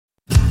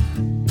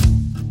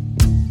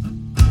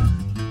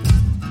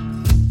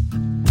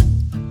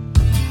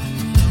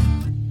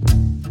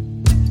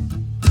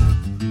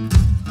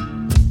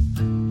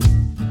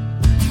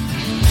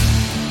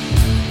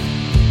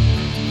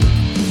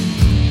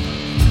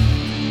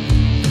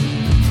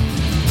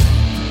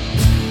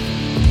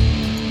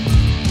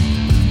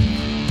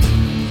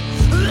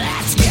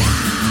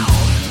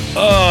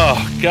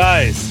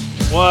Guys,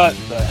 what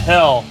the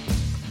hell?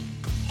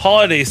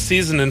 Holiday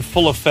season in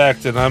full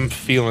effect, and I'm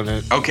feeling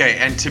it. Okay,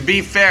 and to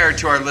be fair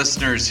to our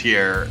listeners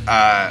here,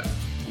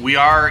 we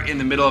are in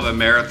the middle of a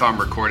marathon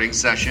recording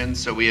session,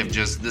 so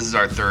this is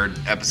our third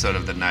episode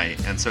of the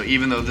night. And so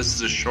even though this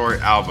is a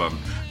short album,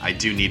 I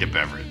do need a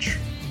beverage.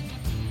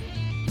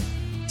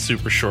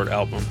 Super short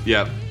album.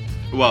 Yep.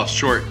 Well,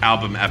 short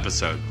album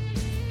episode.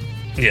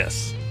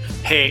 Yes.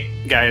 Hey,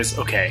 guys,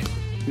 okay.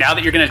 Now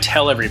that you're going to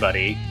tell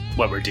everybody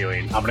what we're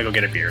doing, I'm going to go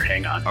get a beer.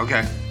 Hang on.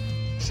 Okay.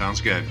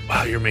 Sounds good.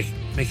 Wow, you're making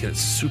it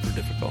super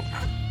difficult.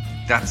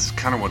 That's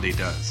kind of what he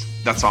does.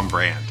 That's on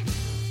brand.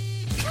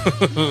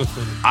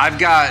 I've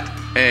got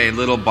a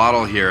little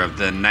bottle here of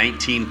the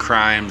 19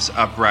 Crimes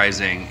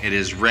Uprising. It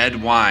is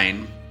red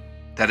wine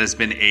that has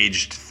been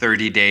aged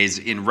 30 days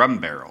in rum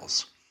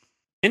barrels.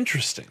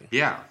 Interesting.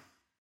 Yeah.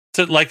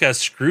 Is it like a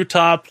screw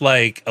top,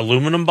 like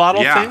aluminum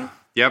bottle thing?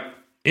 Yep.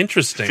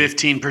 Interesting.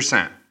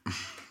 15%.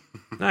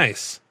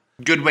 Nice.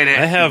 Good way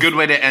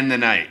to end the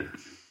night.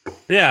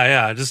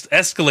 Yeah. Just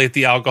escalate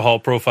the alcohol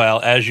profile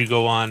as you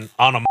go on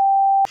a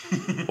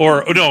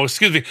or no,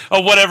 excuse me,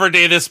 whatever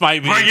day this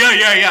might be.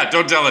 Yeah.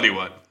 Don't tell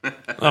anyone.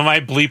 I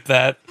might bleep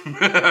that.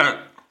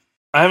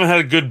 I haven't had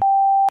a good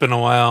in a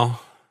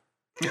while.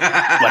 What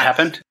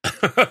happened?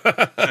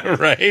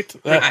 Right?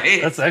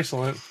 That's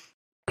excellent.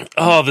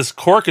 Oh, this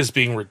cork is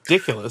being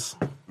ridiculous.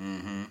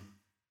 Mm-hmm.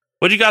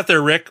 What do you got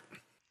there, Rick?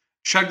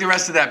 Chug the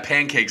rest of that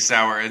pancake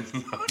sour and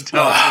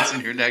tell us what's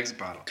in your next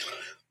bottle.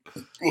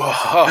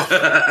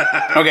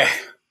 Okay.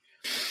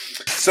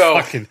 So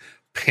fucking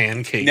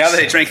pancake. Now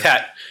that I drank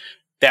that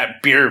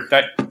beer,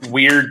 that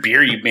weird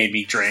beer you made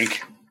me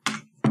drink,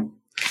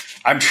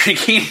 I'm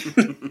drinking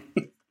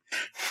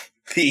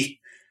the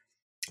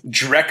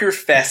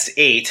Dreckerfest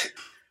 8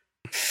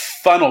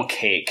 funnel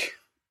cake.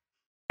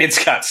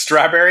 It's got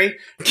strawberry,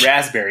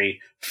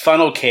 raspberry,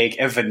 funnel cake,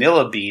 and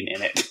vanilla bean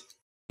in it.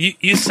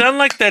 You sound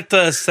like that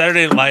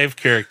Saturday Night Live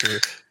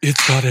character.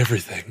 It's got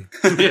everything.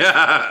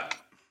 Yeah.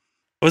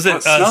 Was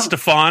it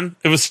Stefan?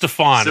 It was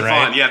Stefan,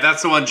 right? Yeah,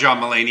 that's the one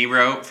John Mulaney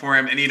wrote for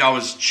him, and he'd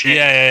always change.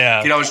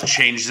 Yeah. He'd always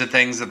change the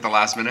things at the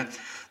last minute.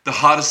 The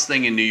hottest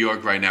thing in New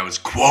York right now is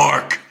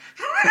Quark.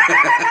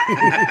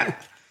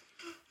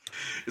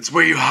 It's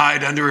where you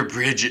hide under a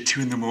bridge at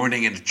 2 a.m.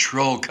 and a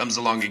troll comes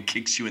along and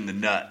kicks you in the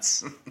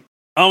nuts.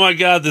 Oh my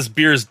God, this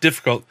beer is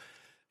difficult.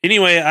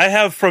 Anyway, I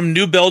have from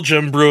New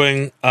Belgium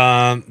Brewing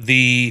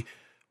the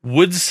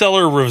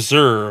Woodcellar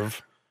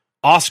Reserve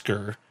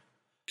Oscar.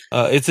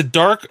 It's a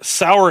dark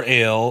sour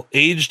ale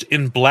aged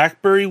in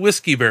blackberry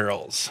whiskey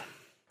barrels.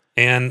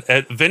 And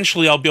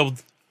eventually I'll be able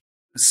to...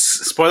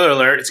 Spoiler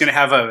alert, it's going to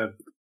have a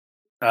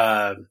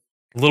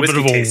little bit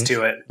of taste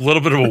to it. A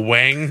little bit of a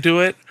wang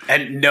to it.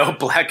 And no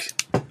blackberry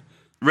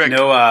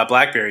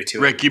to it.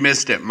 Rick, you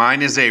missed it.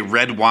 Mine is a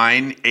red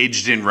wine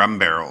aged in rum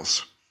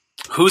barrels.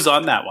 Who's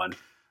on that one?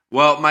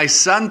 Well, my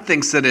son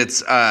thinks that it's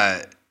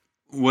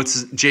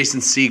Jason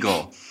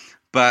Segel,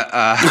 but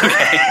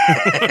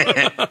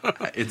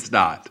it's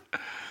not.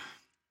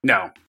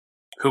 No.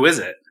 Who is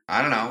it?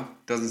 I don't know.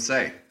 Doesn't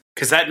say.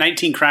 Because that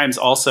 19 Crimes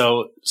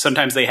also,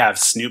 sometimes they have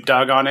Snoop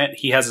Dogg on it.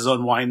 He has his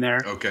own wine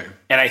there. Okay.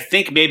 And I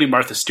think maybe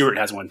Martha Stewart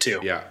has one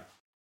too. Yeah.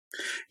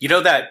 You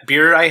know that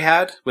beer I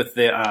had with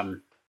the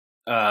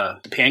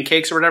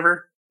pancakes or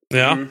whatever?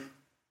 Yeah. Mm-hmm.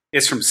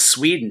 It's from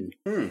Sweden.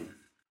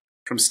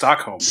 From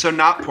Stockholm. So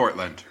not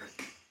Portland.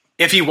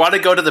 If you want to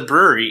go to the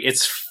brewery,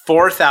 it's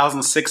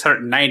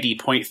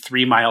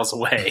 4,690.3 miles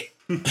away.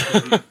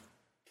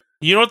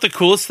 You know what the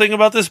coolest thing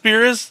about this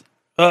beer is?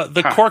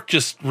 The cork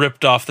just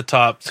ripped off the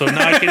top, so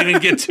now I can't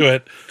even get to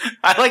it.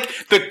 I like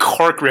the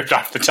cork ripped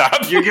off the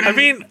top. Do you have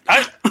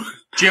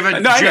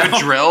a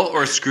drill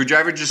or a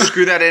screwdriver? Just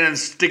screw that in and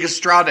stick a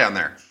straw down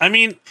there. I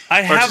mean,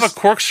 I have a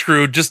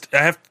corkscrew. I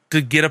have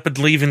to get up and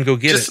leave and go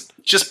get it.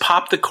 Just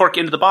pop the cork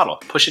into the bottle.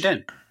 Push it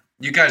in.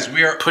 You guys,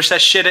 push that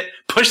shit in.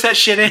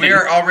 We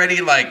are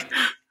already like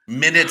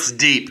minutes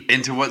deep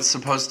into what's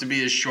supposed to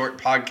be a short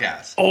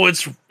podcast. Oh,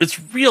 it's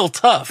real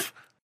tough.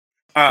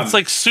 It's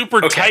like super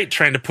tight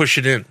trying to push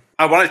it in.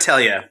 I want to tell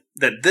you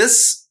that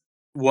this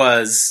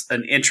was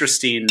an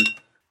interesting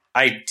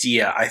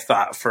idea, I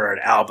thought, for an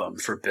album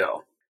for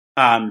Bill.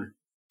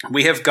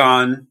 We have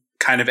gone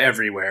kind of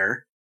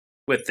everywhere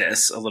with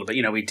this a little bit.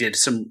 You know, we're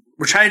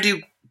trying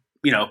to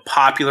do,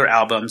 popular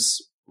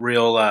albums,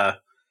 real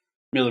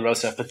road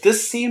stuff. But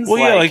this seems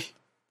like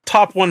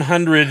top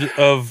 100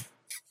 of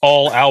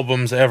all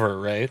albums ever,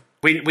 right?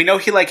 We know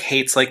he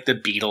hates the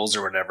Beatles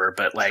or whatever,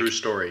 but true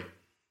story.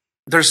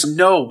 There's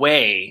no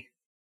way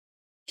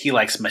he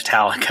likes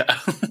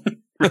Metallica,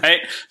 right?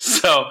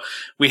 So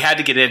we had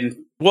to get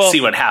in, see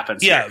what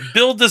happens. Yeah, here.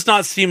 Bill does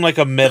not seem like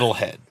a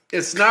metalhead.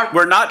 It's not.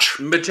 We're not.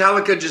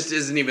 Metallica just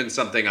isn't even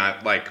something I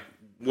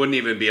wouldn't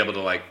even be able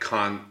to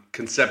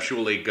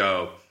conceptually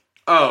go,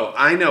 oh,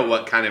 I know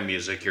what kind of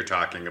music you're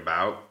talking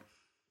about.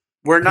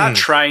 We're not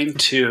trying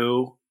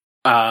to.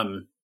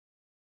 We're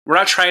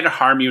not trying to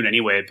harm you in any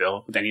way,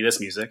 Bill, with any of this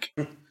music.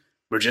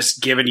 We're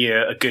just giving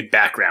you a good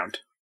background.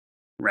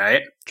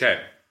 Right? Okay.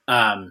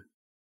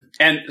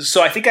 And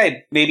so I think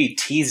I maybe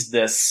teased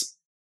this.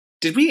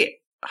 Did we?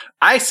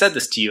 I said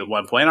this to you at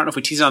one point. I don't know if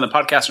we teased it on the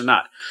podcast or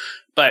not.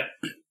 But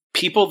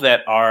people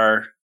that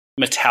are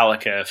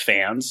Metallica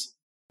fans,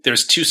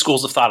 there's two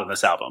schools of thought on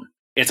this album.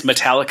 It's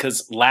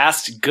Metallica's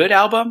last good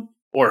album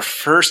or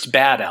first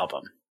bad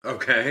album.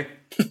 Okay.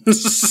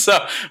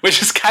 So,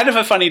 which is kind of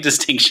a funny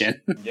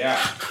distinction. Yeah.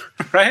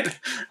 Right?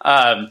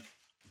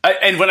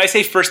 And when I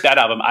say first bad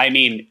album, I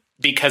mean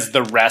because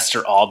the rest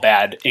are all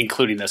bad,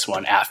 including this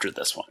one after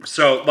this one.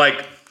 So,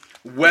 like,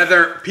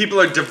 whether people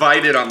are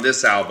divided on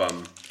this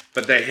album,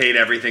 but they hate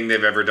everything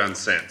they've ever done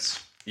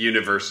since,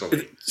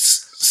 universally.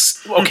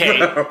 Okay,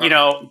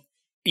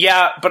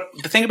 yeah, but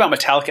the thing about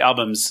Metallica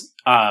albums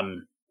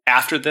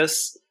after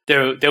this,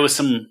 there was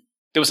some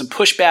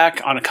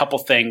pushback on a couple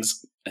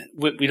things.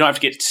 We don't have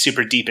to get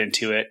super deep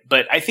into it,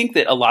 but I think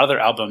that a lot of their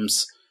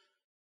albums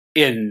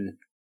in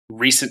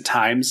recent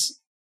times,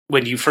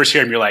 when you first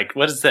hear them, you're like,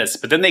 what is this?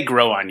 But then they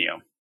grow on you.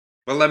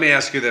 Well, let me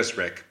ask you this,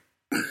 Rick.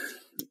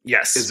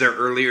 Yes. Is their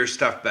earlier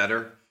stuff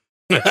better?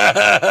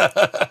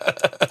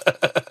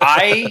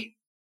 I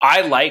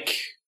like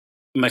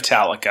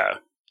Metallica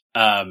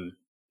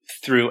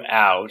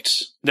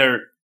throughout.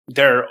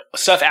 Their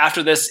stuff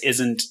after this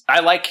isn't.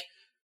 I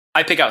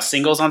pick out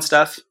singles on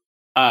stuff.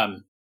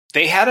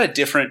 They had a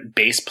different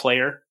bass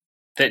player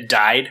that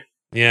died.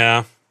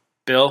 Yeah.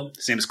 Bill.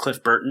 His name is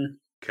Cliff Burton.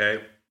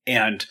 Okay.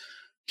 And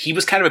he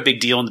was kind of a big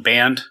deal in the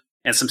band,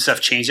 and some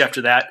stuff changed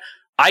after that.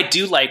 I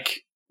do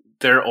like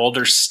their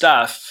older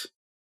stuff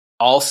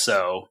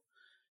also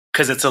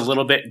because it's a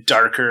little bit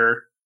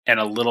darker and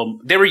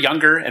they were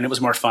younger and it was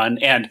more fun.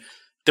 And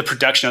the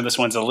production of this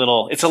one's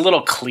it's a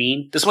little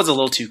clean. This one's a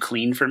little too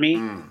clean for me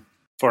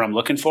for what I'm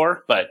looking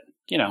for. But,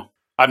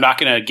 I'm not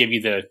going to give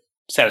you the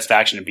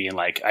satisfaction of being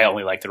like, I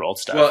only like their old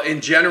stuff. Well,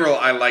 in general,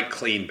 I like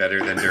clean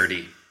better than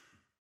dirty.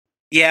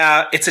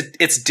 Yeah,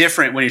 it's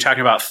different when you're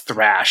talking about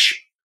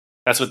thrash.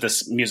 That's what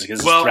this music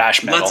is. Well,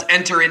 thrash metal. Let's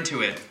enter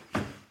into it.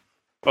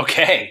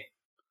 Okay.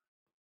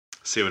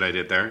 See what I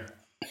did there?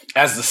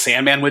 As the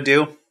Sandman would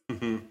do.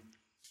 Mm-hmm.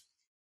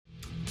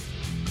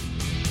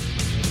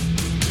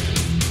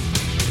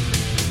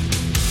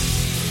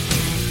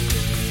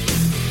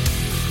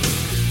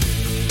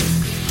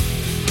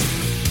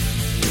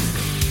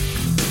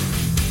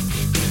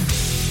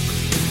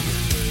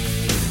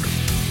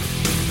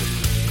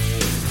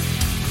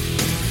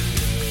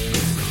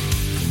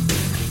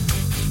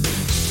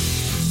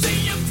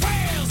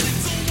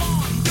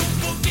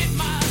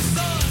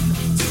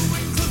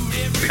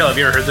 Have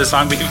you ever heard this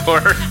song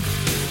before?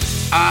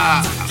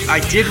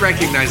 I did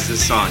recognize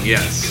this song,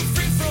 yes.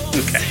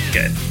 Okay,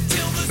 good.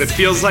 It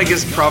feels like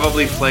it's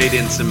probably played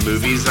in some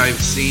movies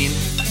I've seen.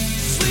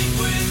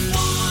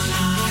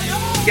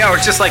 Yeah, or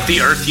just like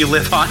The Earth You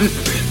Live On.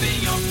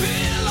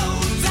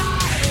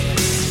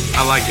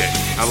 I like it.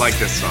 I like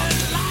this song.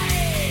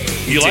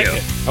 You like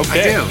it?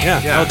 Okay. I do.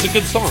 Yeah. Yeah. Oh, it's a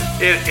good song.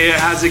 It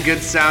has a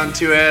good sound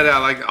to it. I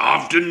like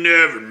Often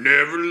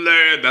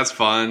Neverland. That's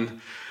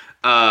fun.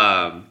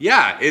 It's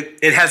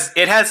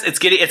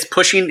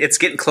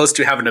getting close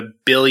to having 1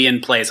 billion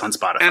plays on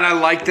Spotify. And I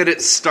like that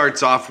it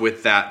starts off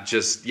with that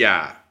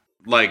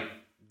like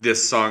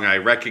this song I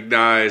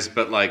recognize,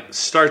 but like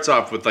starts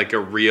off with like a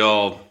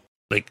real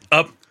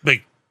up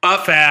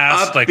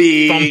fast,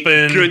 upbeat, like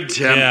thumping, good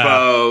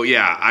tempo.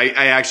 Yeah, I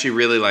actually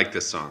really like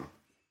this song.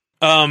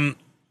 I'm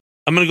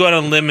gonna go out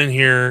on a limb in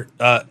here.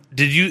 Have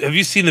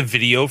you seen the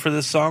video for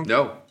this song?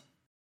 No.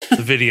 The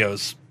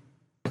videos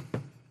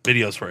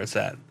where it's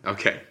at.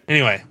 Okay.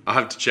 Anyway, I'll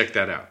have to check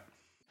that out.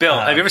 Bill,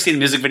 have you ever seen a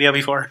music video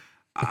before?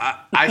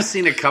 I've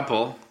seen a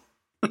couple.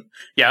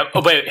 Yeah.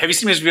 Oh, but have you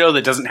seen a music video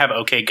that doesn't have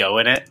 "OK Go"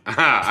 in it?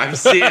 I've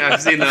seen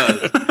those.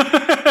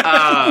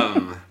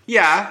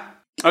 Yeah.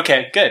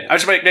 Okay, good. I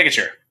was just making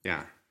sure.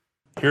 Yeah.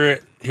 Here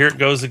it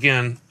goes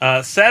again.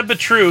 Sad but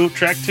True,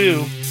 track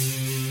 2.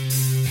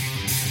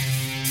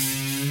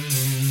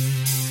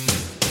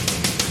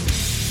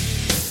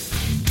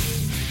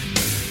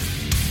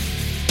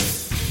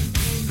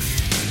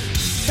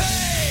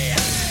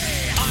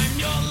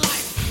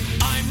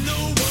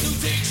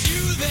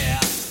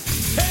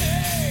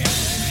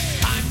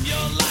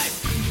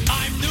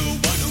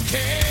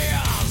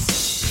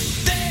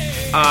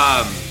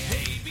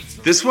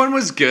 This one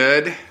was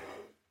good.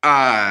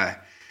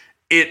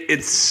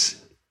 It's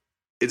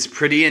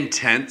pretty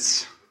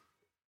intense.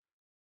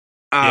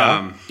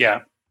 Yeah.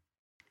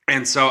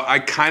 And so I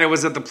kind of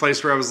was at the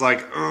place where I was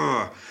like,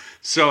 ugh.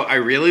 So I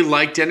really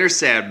liked Enter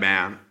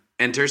Sandman.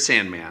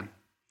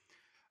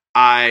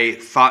 I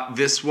thought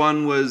this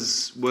one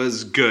was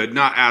good.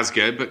 Not as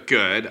good, but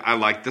good. I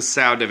liked the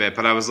sound of it,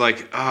 but I was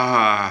like,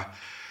 I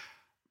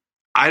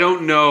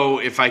don't know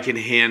if I can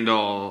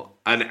handle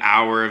an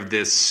hour of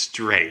this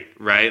straight,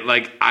 right?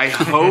 Like, I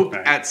hope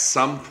at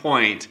some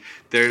point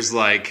there's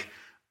like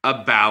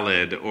a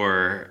ballad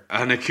or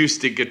an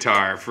acoustic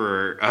guitar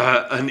for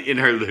an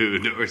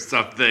interlude or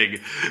something,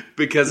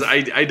 because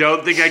I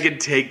don't think I can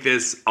take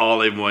this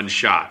all in one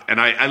shot.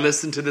 And I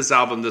listened to this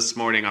album this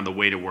morning on the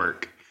way to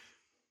work.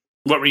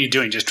 What were you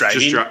doing? Just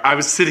driving? I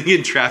was sitting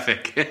in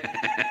traffic.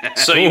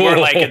 So you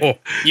weren't like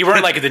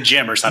at the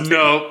gym or something?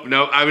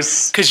 No, I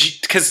was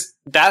because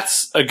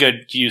that's a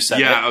good use of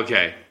it. Yeah.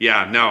 Okay.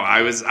 Yeah. No,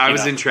 I was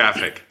in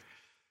traffic.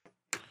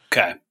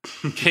 Okay.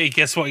 Okay,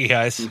 guess what, you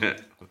guys?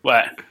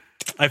 What?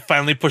 I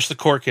finally pushed the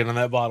cork in on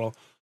that bottle.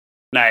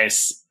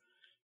 Nice.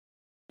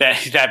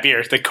 That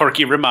beer, the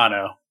Corky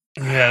Romano.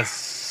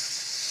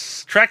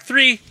 Yes. Track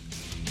 3,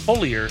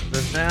 Holier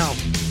Than Thou.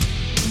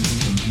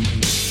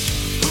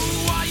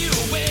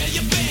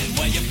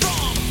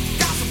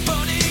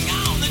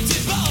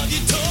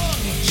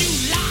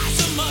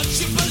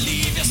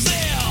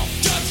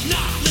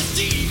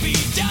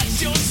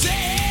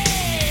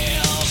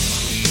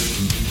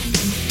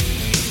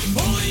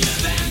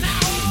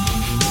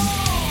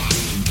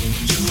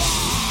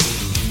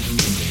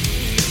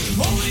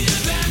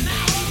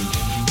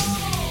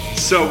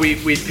 So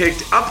we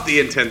picked up the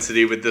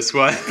intensity with this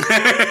one.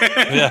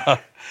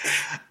 Yeah.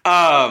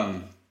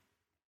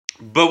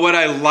 But what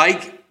I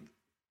like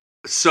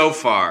so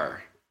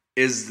far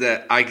is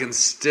that I can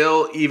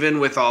still,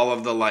 even with all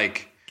of the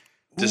like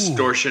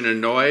distortion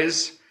and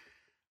noise,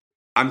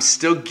 I'm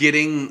still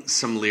getting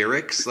some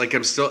lyrics. Like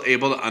I'm still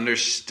able to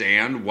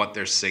understand what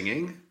they're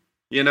singing,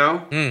 you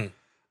know?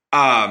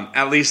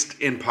 At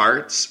least in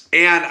parts.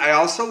 And I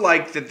also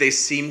like that they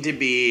seem to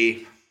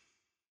be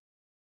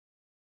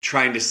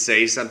trying to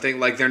say something.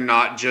 Like they're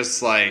not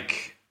just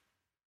like,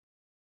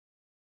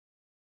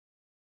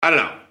 I don't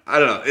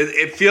know.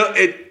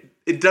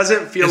 It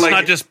doesn't feel it's like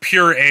not just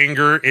pure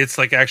anger. It's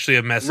like actually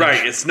a message.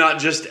 Right. It's not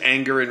just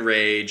anger and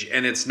rage,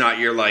 and it's not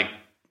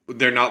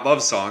they're not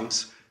love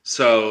songs.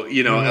 So,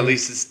 at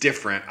least it's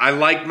different. I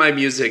like my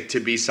music to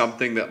be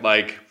something that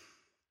like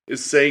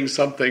is saying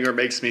something or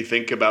makes me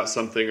think about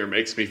something or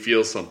makes me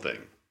feel something.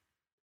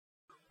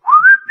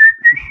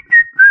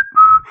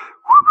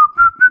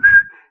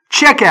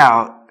 Check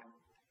out.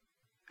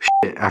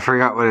 Shit, I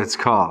forgot what it's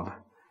called.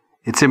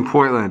 It's in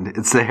Portland.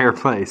 It's the hair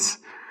place.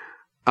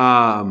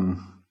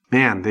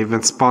 Man, they've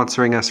been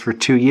sponsoring us for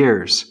 2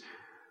 years.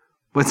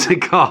 What's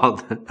it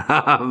called?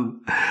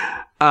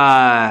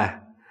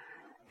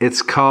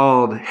 It's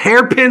called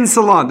Hairpin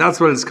Salon.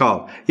 That's what it's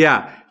called.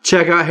 Yeah,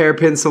 check out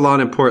Hairpin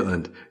Salon in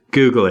Portland.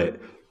 Google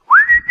it.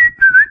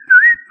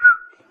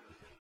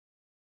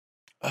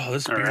 Oh,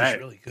 this beer is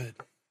really good.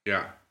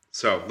 Yeah.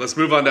 So let's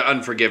move on to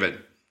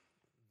Unforgiven.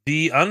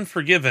 The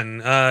Unforgiven.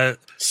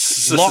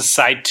 This is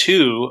side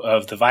 2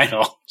 of the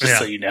vinyl, just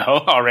so you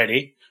know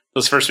already.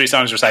 Those first 3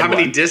 songs are side 1. How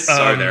many discs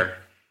are there?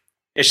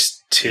 It's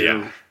just 2.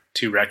 Yeah.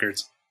 2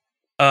 records.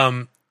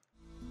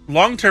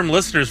 Long-term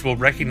listeners will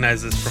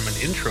recognize this from an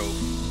intro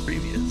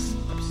previous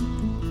episode.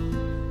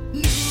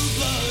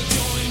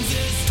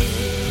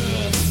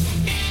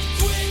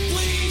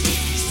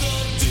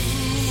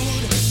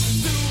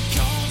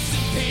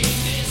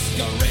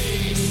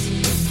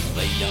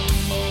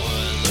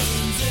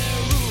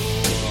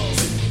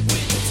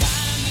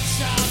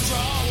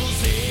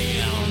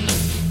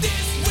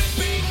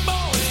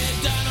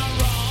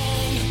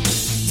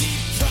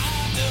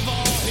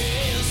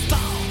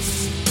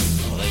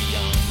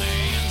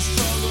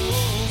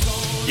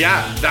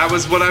 Yeah, that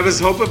was what I was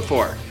hoping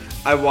for.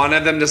 I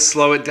wanted them to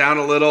slow it down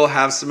a little,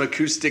 have some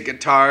acoustic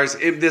guitars.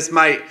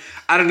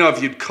 I don't know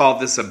if you'd call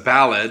this a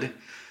ballad,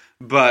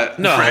 but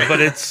no, right.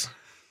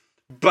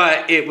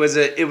 but it was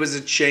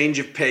a change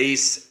of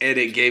pace, and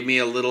it gave me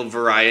a little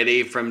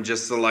variety from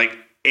just the like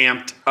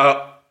amped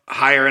up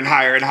higher and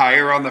higher and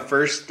higher on the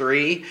first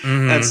 3.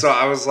 Mm-hmm. And so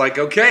I was like,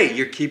 okay,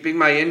 you're keeping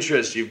my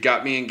interest. You've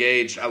got me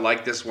engaged. I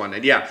like this one.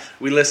 And yeah,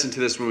 we listened to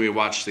this when we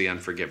watched The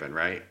Unforgiven,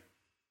 right?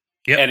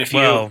 Yep. And if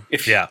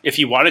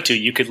you wanted to,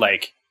 you could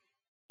like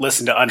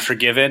listen to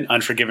Unforgiven,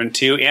 Unforgiven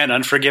 2, and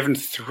Unforgiven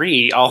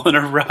 3 all in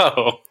a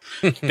row.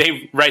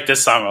 They write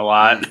this song a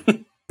lot.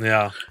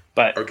 Yeah.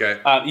 But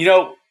okay.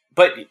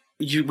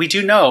 We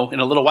do know in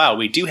a little while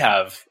we do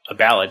have a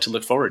ballad to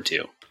look forward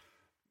to.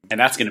 And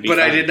that's going to be fun.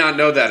 I did not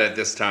know that at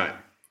this time.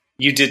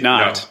 You did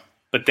not. No.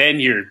 But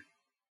then you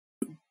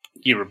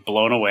were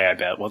blown away, I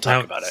bet. We'll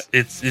talk about it.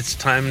 It's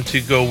time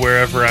to go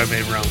wherever I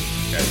may roam.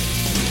 Okay.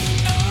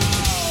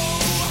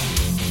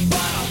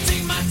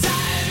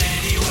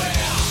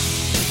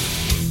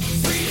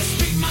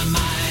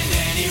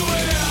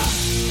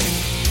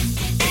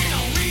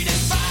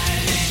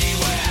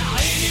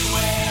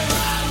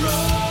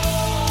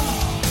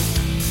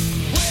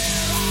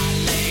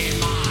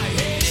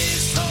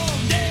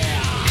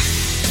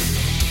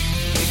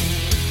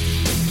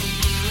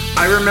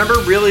 I remember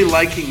really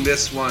liking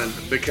this one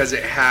because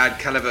it had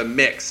kind of a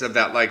mix of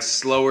that like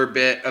slower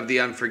bit of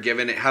The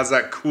Unforgiven. It has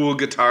that cool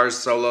guitar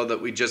solo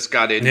that we just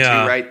got into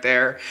right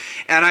there.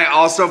 And I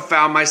also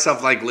found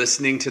myself like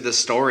listening to the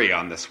story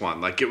on this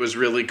one. Like it was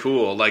really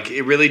cool. Like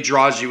it really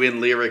draws you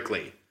in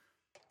lyrically.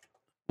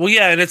 Well,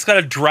 yeah, and it's got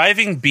a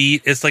driving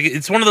beat. It's like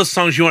it's one of those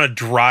songs you want to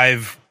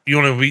drive. You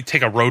want to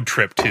take a road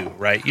trip to,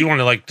 right? You want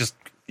to like just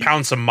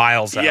pound some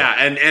miles out. Yeah,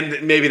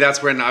 and maybe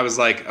that's when I was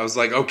like,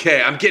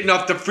 okay, I'm getting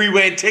off the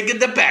freeway and taking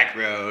the back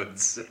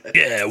roads.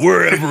 Yeah,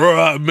 wherever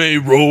I may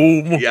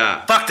roam.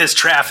 Yeah. Fuck this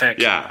traffic.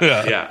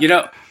 Yeah. You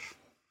know,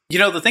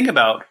 The thing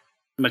about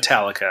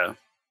Metallica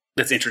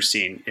that's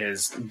interesting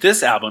is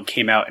this album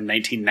came out in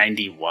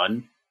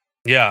 1991.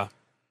 Yeah.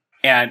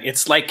 And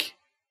it's like,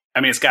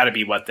 it's got to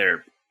be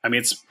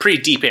it's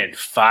pretty deep in,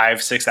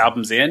 5-6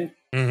 albums in.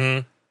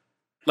 Mm-hmm.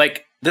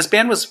 Like, this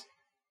band was,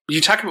 I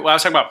was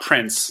talking about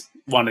Prince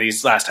one of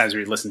these last times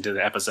we listened to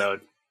the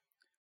episode.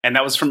 And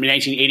that was from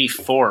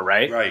 1984,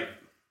 right? Right.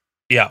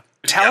 Yeah.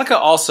 Metallica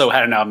also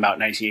had an album out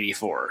in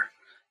 1984.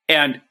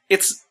 And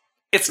it's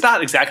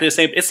not exactly the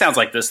same. It sounds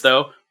like this,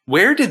 though.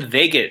 Where did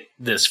they get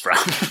this from?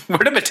 Where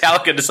did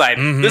Metallica decide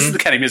this is the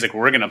kind of music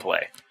we're going to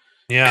play?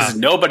 Yeah. Because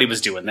nobody was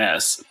doing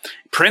this.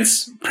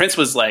 Prince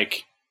was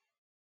like,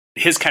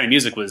 his kind of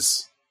music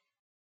was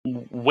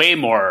way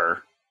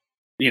more,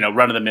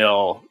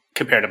 run-of-the-mill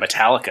compared to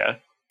Metallica.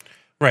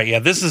 Right, yeah,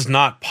 this is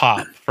not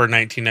pop for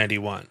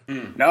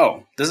 1991.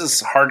 No, this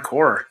is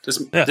hardcore. This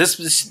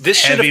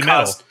should have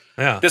caused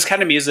this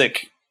kind of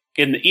music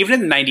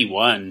even in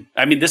 91.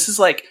 This is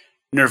like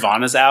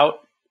Nirvana's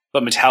out,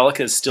 but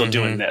Metallica is still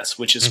doing this,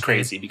 which is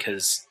crazy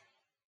because.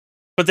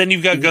 But then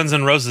you've got Guns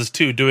N' Roses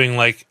too, doing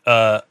like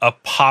a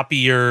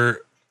poppier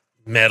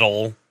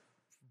metal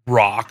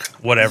rock,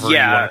 whatever you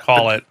want to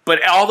call it.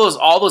 But all those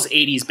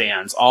 80s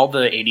bands, all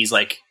the 80s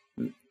like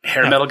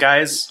hair metal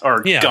guys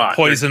are gone.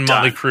 Poison,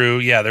 Motley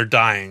Crue, they're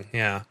dying.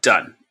 Yeah,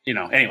 done.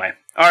 Anyway.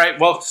 All right.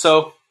 Well,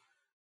 so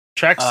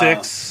track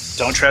 6.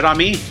 Don't Tread on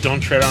Me.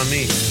 Don't Tread on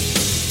Me.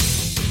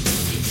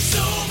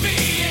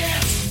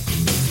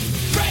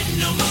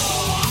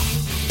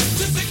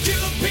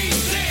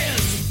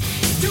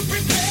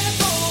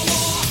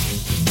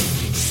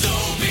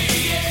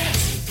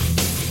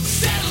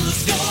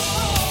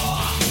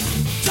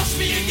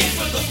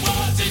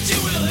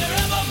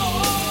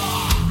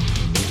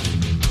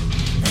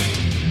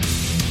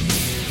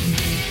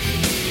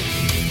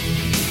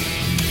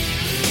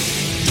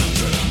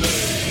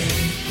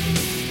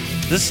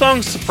 This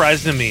song's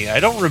surprising to me. I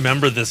don't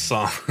remember this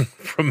song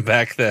from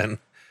back then.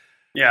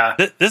 Yeah.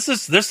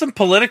 There's some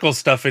political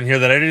stuff in here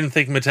that I didn't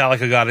think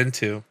Metallica got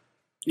into.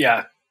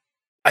 Yeah.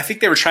 I think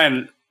they were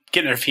trying to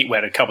get their feet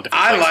wet a couple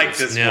different places. I like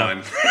this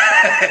one.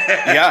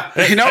 Yeah.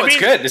 It's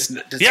good. It's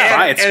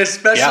fine. And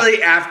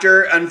especially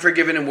after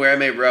Unforgiven and Where I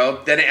May Roam,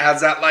 then it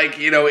has that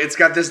it's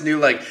got this new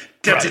like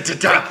like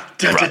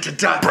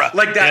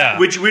that,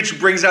 which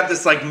brings out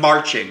this like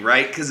marching,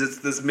 right? Because it's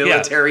this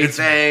military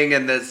thing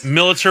and this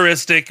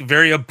militaristic,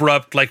 very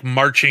abrupt, like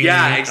marching.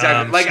 Yeah,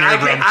 exactly.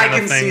 I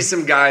can see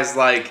some guys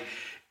like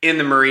in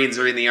the Marines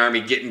or in the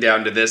Army getting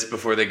down to this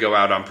before they go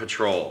out on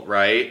patrol,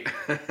 right?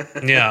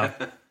 Yeah.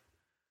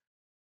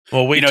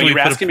 Well, wait till you were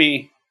asking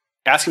me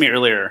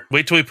earlier.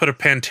 Wait till we put a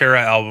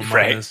Pantera album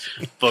on this.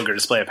 Vulgar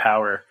Display of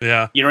Power.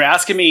 Yeah. You were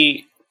asking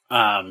me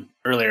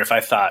earlier if I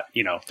thought,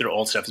 their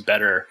old stuff is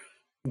better.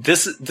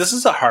 This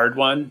is a hard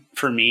one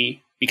for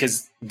me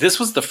because this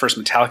was the first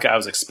Metallica I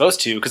was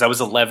exposed to because I was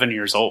 11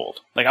 years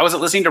old. Like, I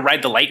wasn't listening to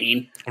Ride the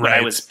Lightning when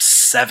I was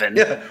 7.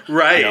 Yeah,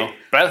 right.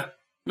 But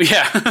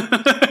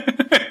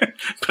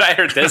I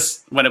heard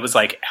this when it was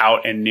like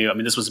out and new.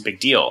 This was a big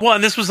deal. Well,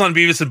 and this was on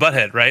Beavis and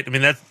Butthead, right?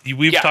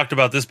 We've talked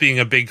about this being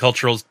a big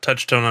cultural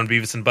touchstone on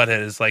Beavis and Butthead.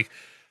 Is like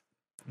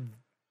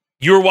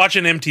you were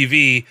watching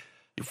MTV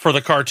for the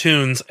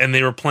cartoons, and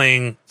they were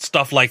playing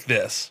stuff like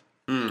this,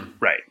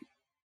 right?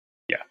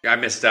 Yeah, I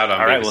missed out on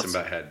Beavis and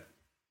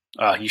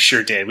Butthead. You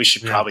sure did. We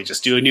should probably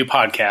just do a new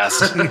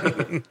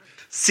podcast.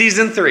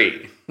 Season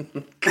 3.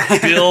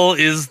 Bill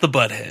is the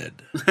Butthead.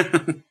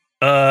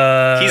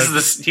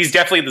 He's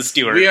definitely the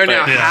steward. We are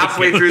now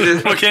halfway through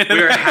this.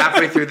 We are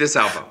halfway through this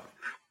album.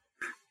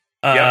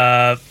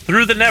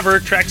 Through the Never,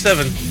 track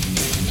 7.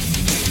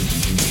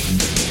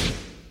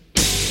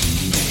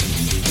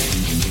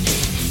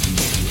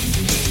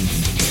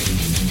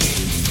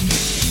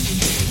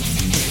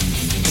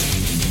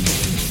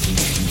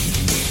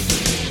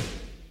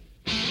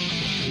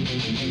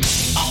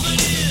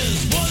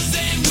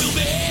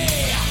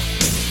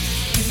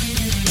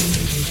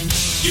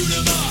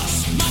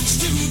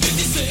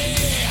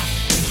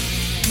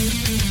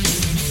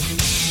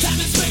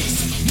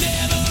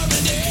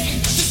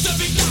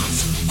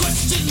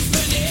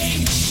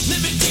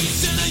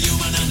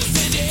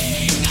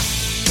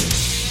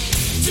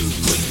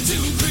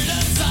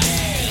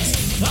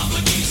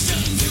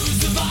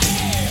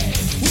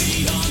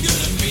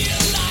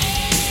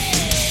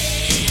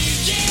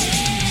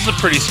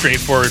 Pretty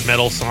straightforward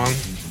metal song.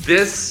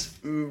 This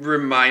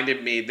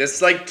reminded me,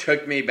 this like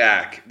took me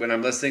back when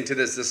I'm listening to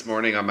this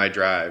morning on my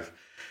drive.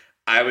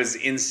 I was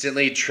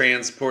instantly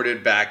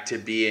transported back to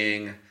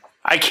being...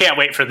 I can't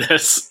wait for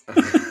this.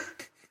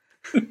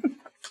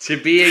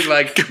 to being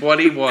like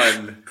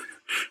 21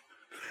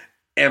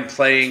 and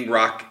playing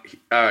rock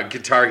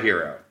Guitar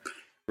Hero,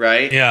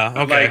 right? Yeah,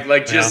 okay.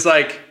 Like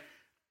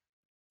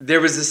there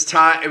was this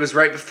time, it was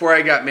right before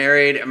I got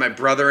married, and my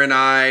brother and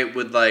I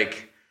would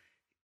like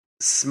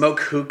smoke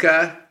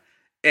hookah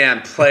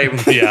and play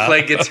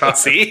guitar.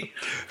 See?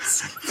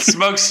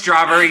 Smoke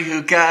strawberry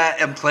hookah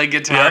and play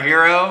Guitar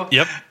Hero.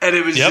 Yep. And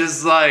it was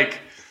just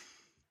like,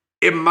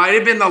 it might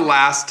have been the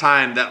last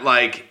time that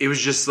like, it was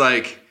just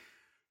like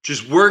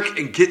just work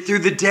and get through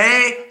the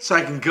day so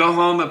I can go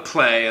home and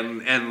play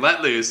and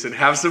let loose and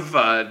have some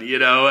fun,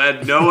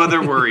 and no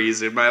other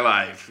worries in my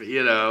life,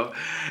 And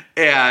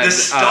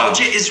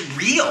nostalgia is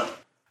real.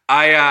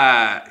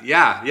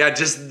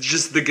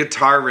 Just the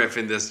guitar riff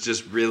in this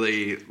just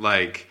really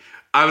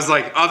I was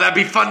like, oh, that'd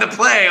be fun to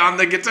play on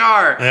the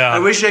guitar. Yeah. I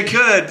wish I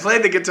could play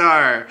the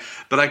guitar,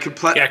 but I could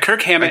play. Yeah,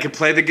 Kirk Hammett. I could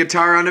play the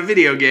guitar on a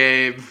video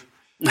game.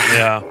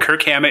 Yeah.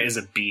 Kirk Hammett is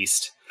a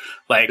beast.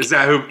 Is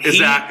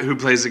that who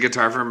plays the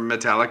guitar from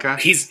Metallica?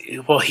 He's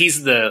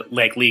the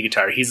lead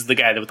guitar. He's the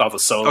guy with all the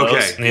solos.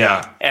 Okay,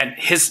 yeah. And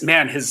his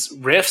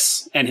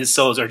riffs and his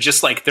solos are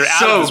just they're out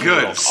so of this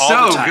good, world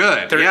all the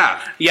time. Good.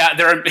 Yeah,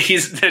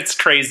 it's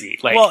crazy.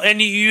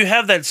 And you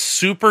have that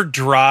super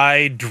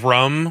dry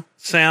drum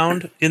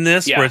sound in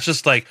this where it's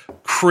just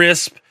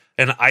crisp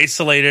and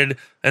isolated,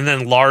 and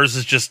then Lars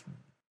is just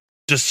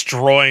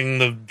destroying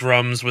the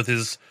drums with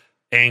his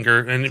anger,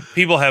 and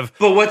people have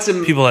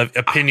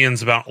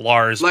opinions about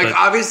Lars.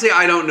 Obviously,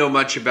 I don't know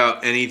much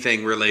about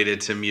anything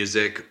related to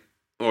music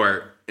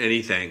or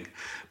anything,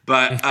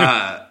 but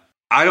I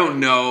don't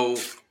know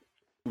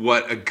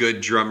what a good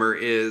drummer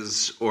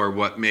is or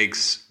what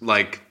makes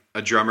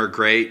a drummer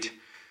great.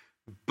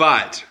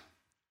 But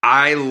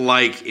I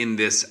like in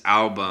this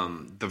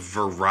album the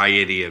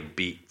variety of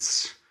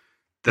beats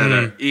that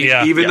are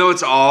even though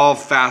it's all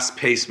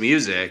fast-paced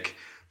music.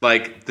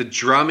 The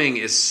drumming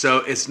is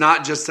it's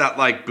not just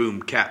that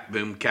boom cat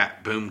boom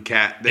cat boom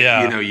cat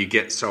that you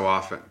get so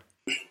often.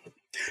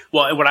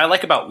 Well, and what I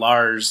like about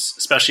Lars,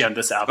 especially on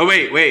this album. Oh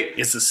wait,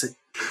 is this?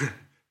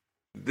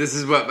 This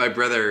is what my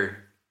brother.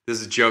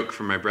 This is a joke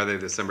from my brother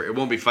this summer. It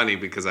won't be funny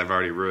because I've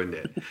already ruined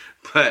it.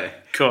 But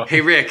cool.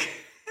 Hey Rick,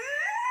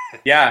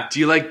 yeah,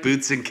 do you like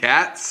boots and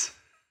cats?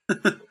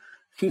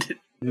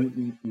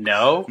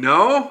 No.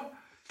 No.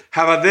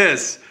 How about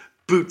this?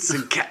 Boots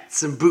and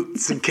cats and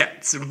boots and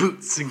cats and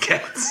boots and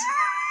cats.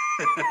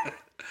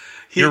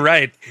 You're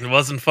right. It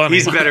wasn't funny.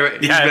 He's better.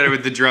 He's better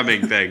with the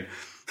drumming thing.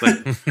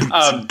 Boots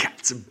and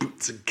cats and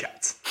boots and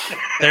cats.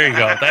 There you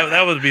go.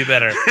 That would be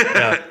better.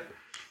 Yeah.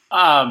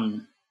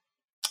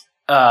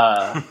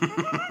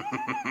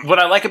 What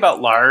I like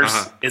about Lars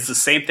is the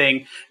same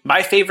thing.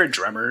 My favorite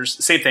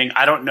drummers, same thing.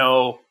 I don't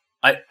know.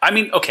 I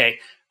mean, okay.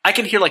 I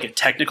can hear a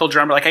technical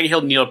drummer. I can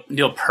hear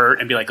Neil Peart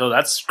and be like, oh,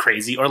 that's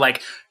crazy. Or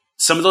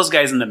some of those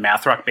guys in the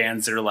math rock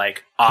bands that are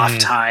off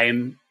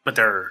time, but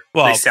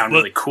they sound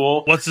really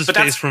cool. What's his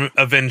face from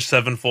Avenged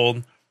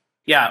Sevenfold?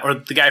 Yeah, or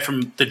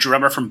the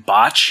drummer from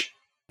Botch.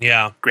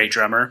 Yeah, great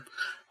drummer.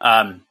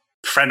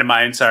 Friend of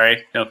mine.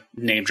 Sorry, no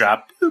name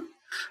drop.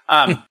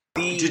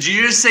 Did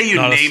you just say you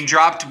name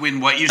dropped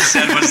when what you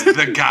said was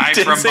the guy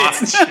from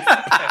Botch?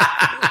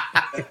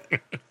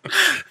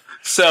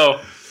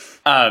 So,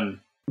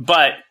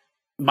 but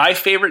my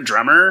favorite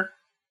drummers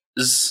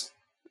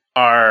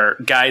are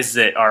guys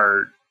that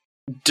are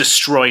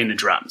destroying the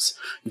drums.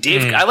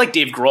 I like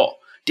Dave Grohl.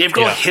 Dave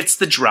Grohl hits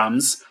the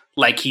drums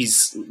like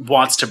he's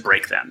wants to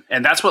break them,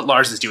 and that's what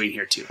Lars is doing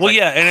here too. Well,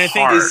 and I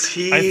think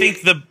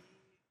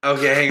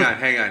Okay,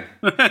 hang on.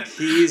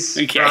 He's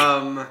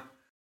from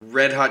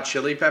Red Hot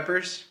Chili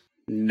Peppers?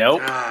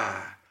 Nope.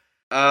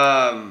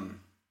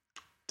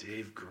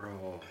 Dave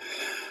Grohl.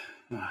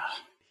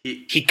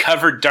 He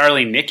covered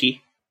Darling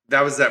Nikki.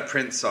 That was that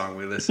Prince song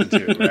we listened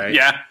to, right?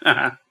 Yeah.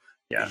 Uh-huh.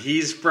 Yeah.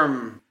 He's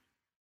from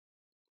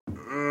I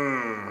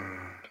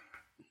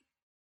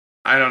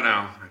don't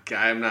know.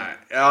 I'm not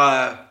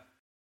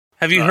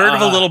have you heard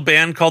of a little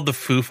band called the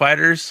Foo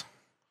Fighters?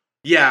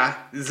 Yeah.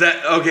 Is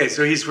that okay,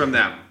 so he's from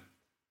them.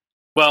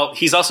 Well,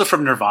 he's also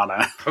from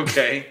Nirvana.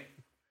 Okay.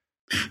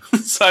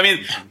 So I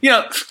mean,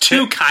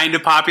 two kind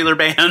of popular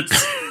bands.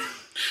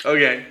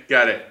 Okay,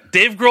 got it.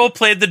 Dave Grohl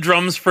played the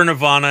drums for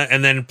Nirvana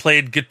and then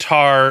played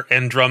guitar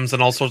and drums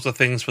and all sorts of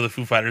things for the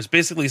Foo Fighters.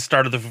 Basically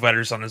started the Foo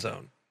Fighters on his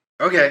own.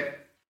 Okay.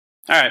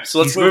 All right, so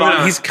let's move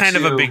on. He's kind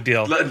of a big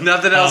deal.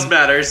 Nothing else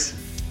matters.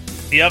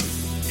 Yep.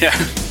 Yeah.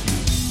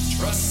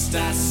 Trust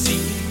I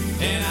seek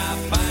and I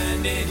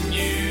find in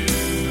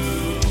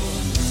you.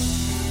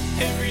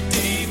 Every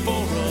day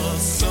for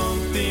us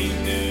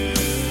something new.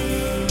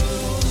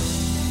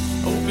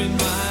 Open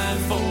mind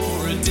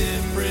for a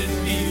different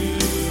view.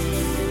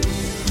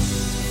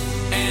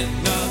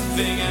 And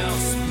nothing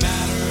else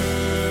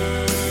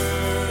matters.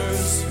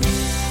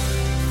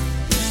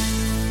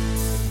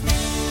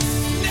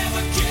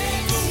 Never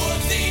care for what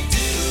they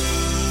do.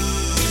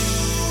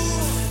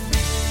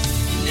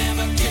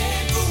 Never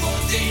care for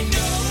what they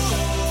know.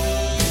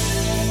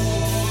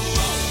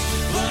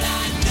 But I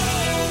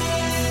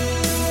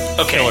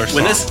know. Okay, Killer when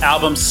song. this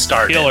album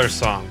started, Killer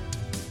song.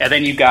 and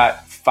then you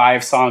got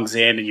 5 songs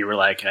in, and you were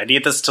like, I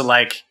need this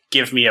to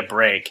give me a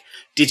break.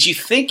 Did you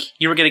think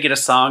you were going to get a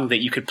song that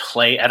you could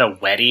play at a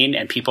wedding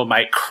and people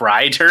might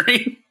cry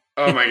during?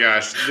 Oh my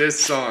gosh,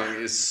 this song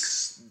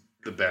is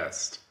the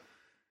best.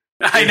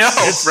 I know,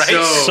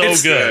 right? So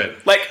good.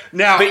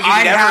 Now, but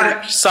you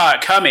never saw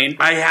it coming.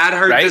 I had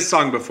heard right? this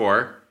song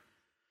before.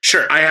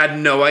 Sure. I had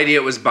no idea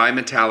it was by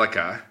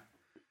Metallica.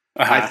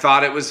 Uh-huh. I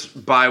thought it was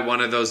by one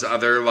of those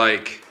other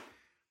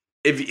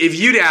if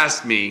you'd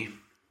asked me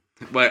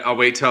But I'll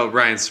wait till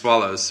Ryan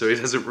swallows so he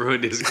doesn't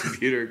ruin his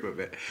computer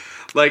equipment.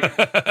 Like,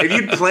 if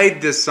you'd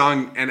played this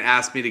song and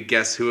asked me to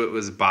guess who it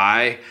was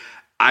by,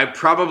 I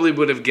probably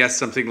would have guessed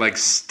something like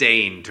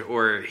Stained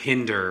or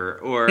Hinder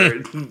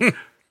or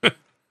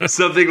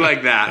something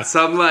like that.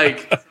 Some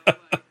like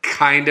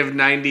kind of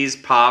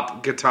 90s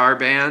pop guitar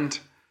band.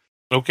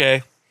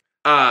 Okay.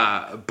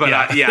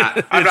 But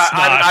Yeah.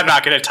 I'm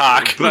not going to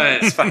talk.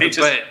 But It's fine,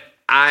 but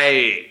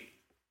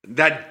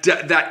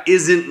that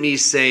isn't me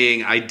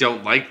saying I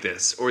don't like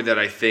this or that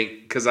I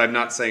think, because I'm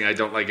not saying I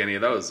don't like any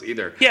of those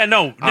either. Yeah,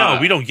 no,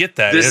 we don't get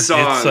that. This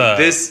song,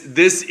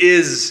 this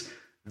is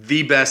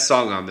the best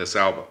song on this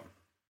album.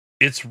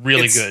 It's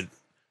really good.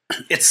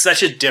 It's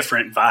such a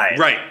different vibe,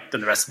 Right,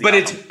 than the rest of the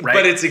album.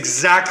 But it's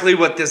exactly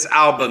what this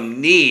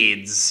album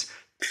needs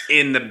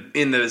in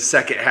the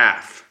second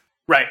half.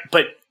 Right,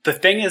 but the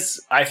thing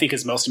I think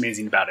is most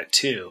amazing about it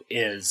too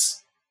is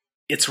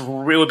it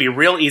would be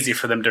real easy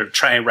for them to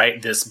try and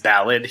write this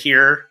ballad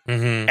here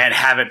and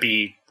have it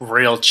be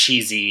real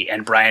cheesy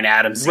and Bryan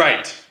Adams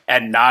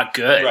and not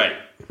good.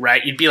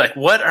 Right. You'd be like,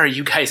 what are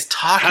you guys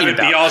talking about?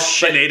 Have it be all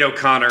Sinead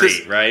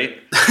O'Connor-y, right?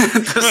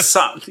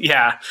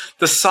 The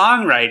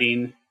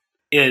songwriting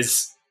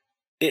is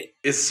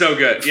so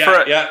good.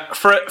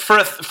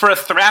 For a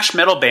thrash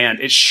metal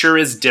band, it sure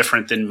is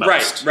different than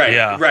most. Right.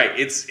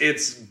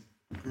 It's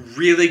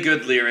really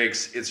good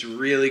lyrics, it's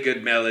really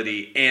good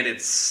melody, and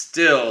it's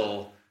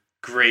still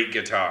great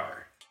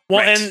guitar.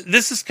 Well, and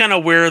this is kind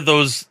of where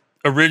those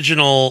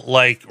original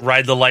like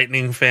Ride the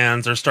Lightning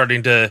fans are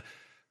starting to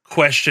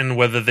question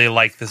whether they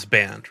like this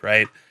band,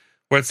 right?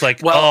 Where it's like,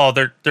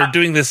 they're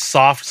doing this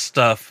soft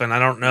stuff, and I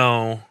don't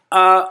know.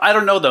 I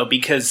don't know though,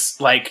 because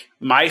like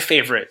my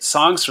favorite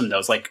songs from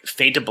those, like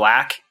Fade to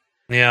Black,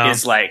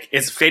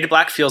 is Fade to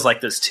Black feels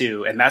like this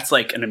too, and that's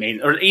like an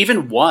amazing. Or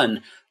even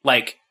One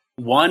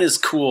is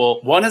cool.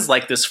 One is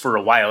like this for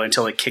a while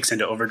until it kicks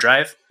into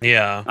overdrive.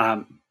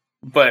 Yeah.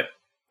 But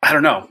I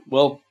don't know.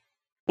 Well,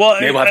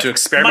 maybe we'll have to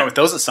experiment with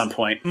those at some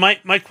point.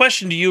 My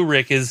question to you,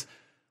 Rick, is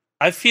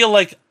I feel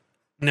like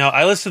now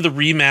I listened to the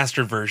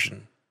remastered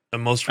version the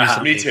most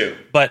recently. Me too.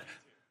 But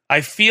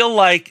I feel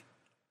like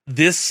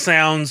this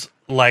sounds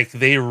like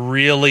they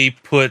really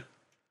put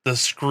the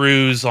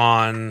screws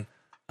on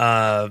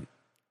the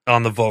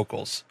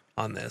vocals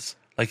on this.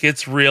 Like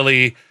it's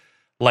really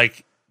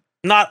like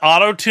not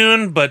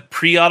auto-tune, but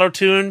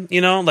pre-auto-tune,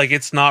 like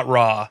it's not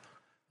raw.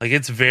 Like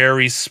it's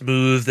very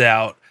smoothed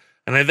out.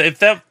 And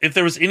if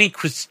there was any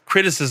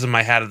criticism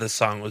I had of this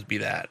song, would be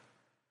that.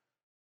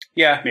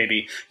 Yeah,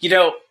 maybe.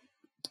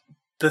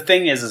 The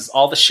thing is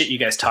all the shit you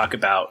guys talk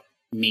about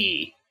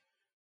me.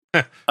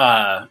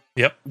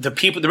 Yep.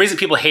 The reason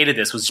people hated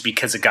this was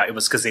because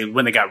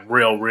when they got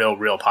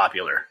real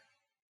popular.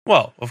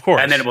 Well, of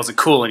course. And then it wasn't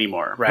cool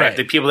anymore, right?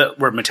 The people that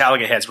were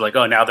Metallica heads were like,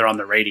 oh, now they're on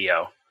the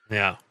radio.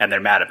 Yeah. And they're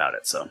mad about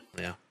it, so.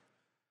 Yeah.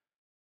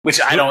 Which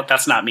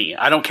that's not me.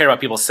 I don't care about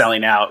people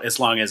selling out as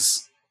long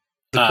as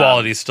the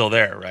quality's still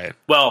there, right?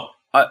 Well,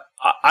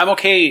 I'm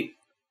okay.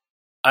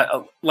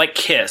 Like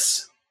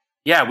Kiss.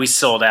 Yeah, we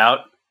sold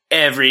out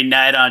every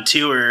night on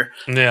tour.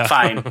 Yeah.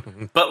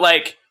 Fine. But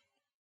like,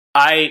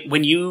 I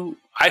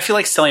feel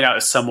like selling out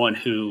is someone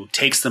who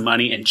takes the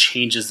money and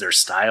changes their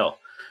style.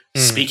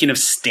 Speaking of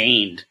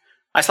Stained,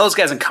 I saw those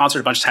guys in concert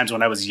a bunch of times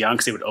when I was young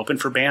because they would open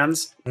for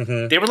bands.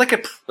 They were like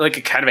a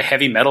kind of a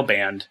heavy metal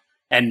band,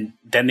 and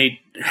then they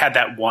had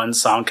that one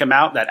song come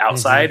out, that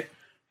Outside,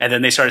 and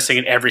then they started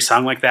singing every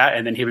song like that,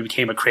 and then he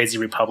became a crazy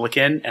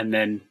Republican, and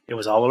then it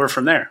was all over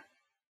from there.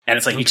 And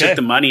it's like he took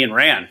the money and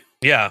ran.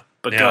 Yeah.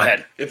 But go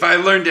ahead. If I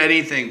learned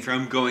anything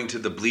from going to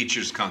the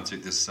Bleachers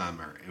concert this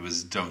summer, it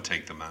was don't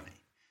take the money.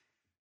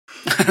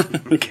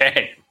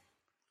 Okay.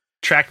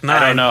 Track 9.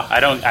 I don't know.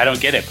 I don't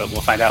get it, but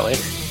we'll find out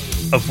later.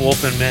 Of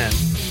Wolf and Men.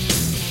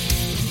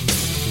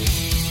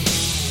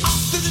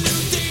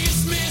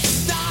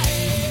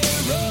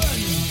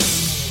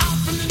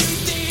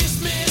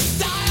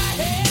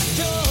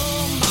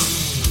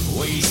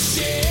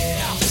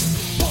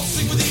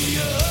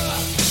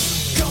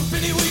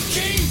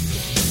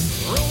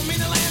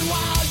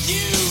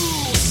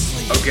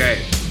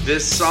 Okay,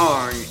 this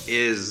song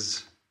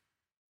is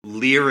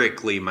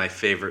lyrically my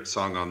favorite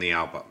song on the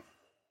album.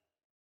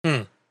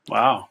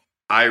 Wow.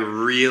 I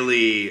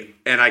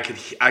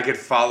could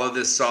follow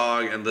this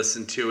song and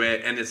listen to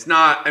it, and it's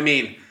not, I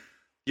mean,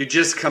 you're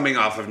just coming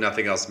off of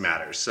Nothing Else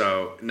Matters,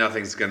 so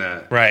nothing's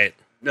gonna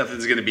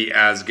be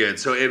as good.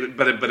 So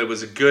it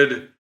was a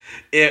good,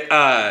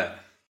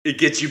 it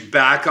gets you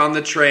back on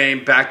the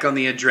train, back on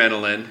the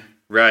adrenaline,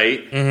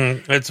 right?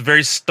 It's a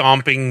very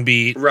stomping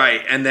beat.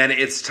 Right, and then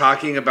it's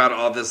talking about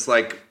all this,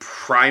 like,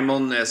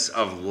 primalness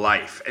of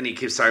life. And he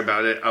keeps talking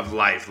about it, of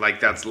life. Like,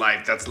 that's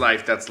life, that's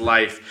life, that's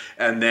life.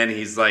 And then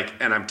he's like,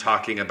 and I'm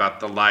talking about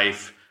the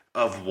life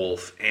of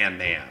wolf and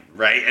man,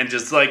 right? And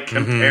just, like,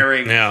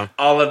 comparing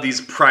all of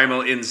these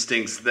primal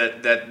instincts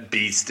that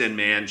beast and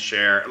man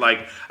share.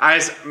 Like, I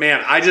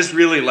just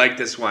really like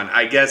this one.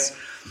 I guess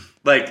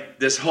like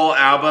this whole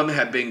album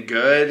had been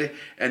good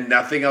and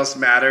Nothing Else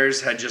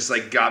Matters had just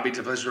like got me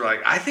to a place where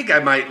like, I think I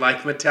might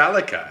like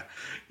Metallica,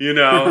 you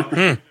know?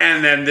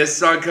 And then this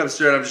song comes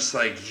through and I'm just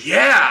like,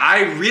 yeah,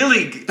 I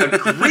really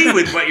agree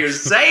with what you're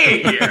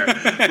saying here.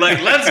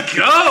 Like, let's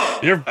go.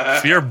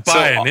 You're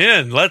buying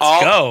in. Let's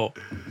go.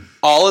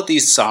 All of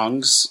these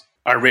songs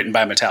are written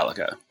by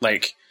Metallica.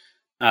 Like,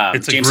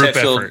 it's a James group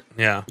Hetfield, effort.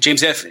 Yeah.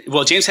 James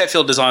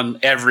Hetfield is on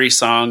every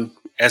song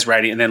as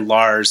writing, and then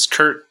Lars.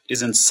 Kurt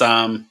is in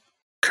some.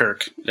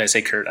 Kirk. Did I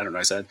say Kurt? I don't know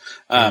what I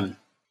said.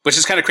 Which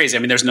is kind of crazy. I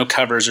mean, there's no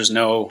covers. There's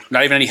not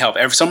even any help.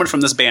 Someone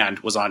from this band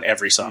was on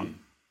every song.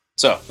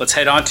 So let's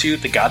head on to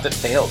The God That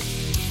Failed.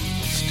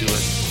 Let's do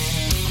it.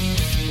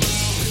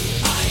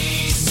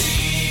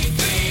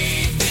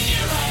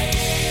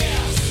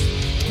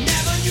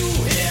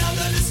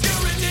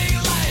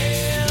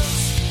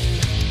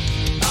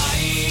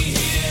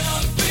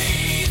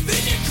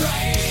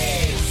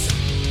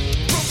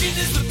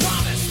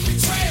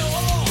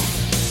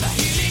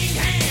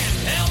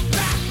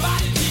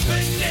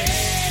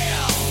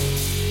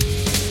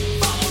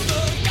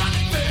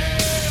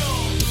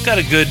 Got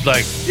a good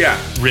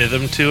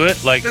rhythm to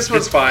it. Like this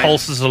one's it fine.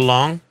 Pulses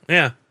along.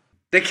 Yeah.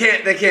 They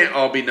can't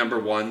all be number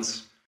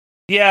ones.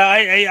 Yeah,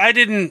 I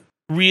didn't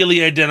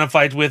really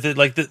identify with it.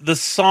 Like the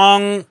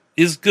song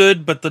is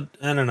good, but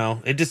I don't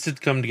know. It just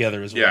did come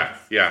together as well.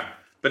 Yeah.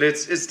 But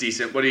it's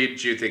decent. What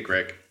did you think,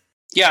 Rick?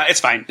 Yeah, it's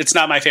fine. It's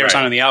not my favorite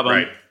song on the album.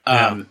 Right.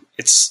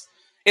 It's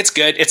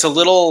good. It's a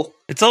little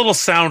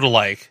sound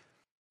alike.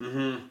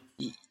 Mm-hmm.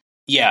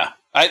 Yeah.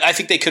 I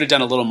think they could have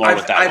done a little more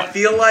with that one. I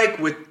feel like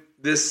with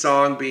this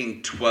song being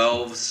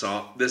 12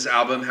 this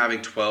album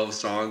having 12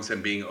 songs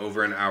and being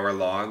over an hour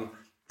long,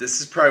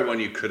 this is probably one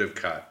you could have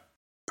cut.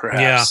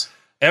 Perhaps.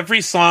 Yeah.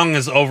 Every song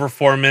is over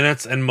 4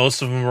 minutes and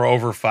most of them are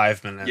over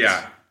 5 minutes.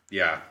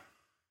 Yeah.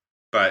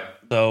 But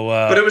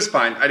but it was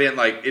fine.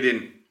 It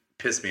didn't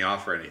piss me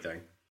off or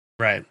anything.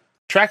 Right.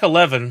 Track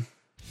 11,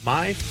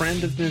 My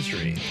Friend of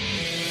Misery.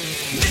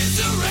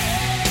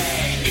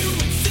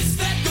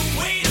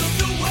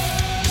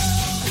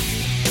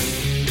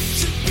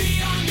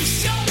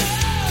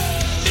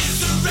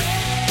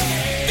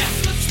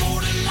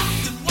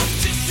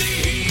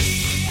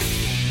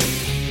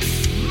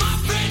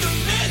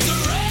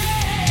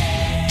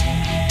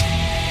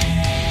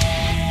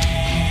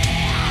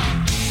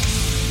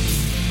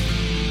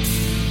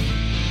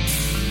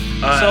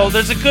 So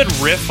there's a good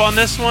riff on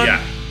this one.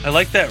 Yeah. I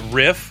like that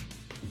riff.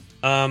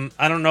 I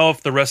don't know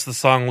if the rest of the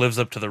song lives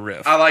up to the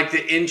riff. I like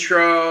the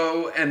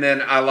intro, and then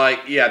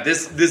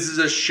this is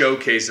a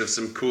showcase of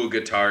some cool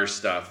guitar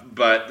stuff,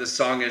 but the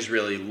song is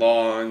really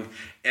long,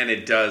 and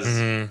it does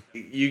I'm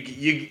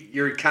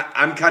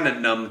kind of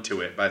numb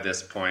to it by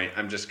this point.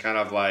 I'm just kind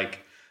of like,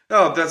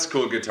 oh, that's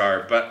cool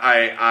guitar, but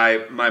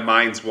my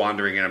mind's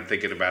wandering and I'm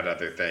thinking about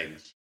other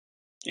things.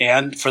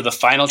 And for the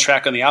final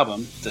track on the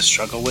album, The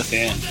Struggle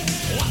Within.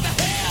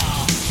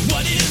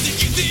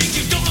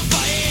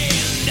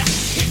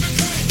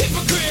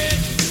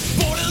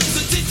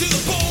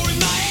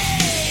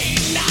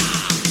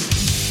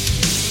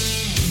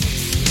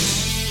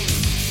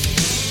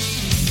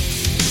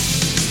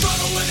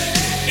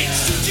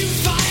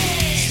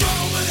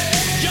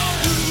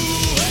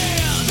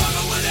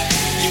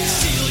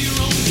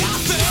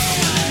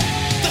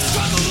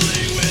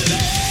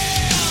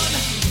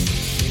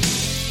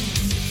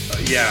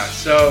 Yeah,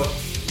 so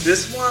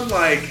this one,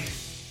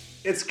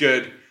 it's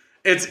good.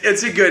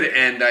 It's a good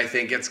end, I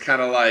think. It's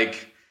kind of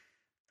like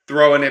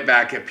throwing it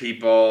back at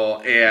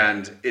people,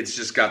 and it's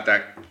just got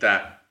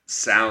that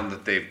sound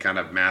that they've kind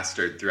of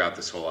mastered throughout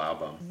this whole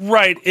album.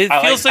 Right. It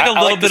feels like a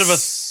little bit of a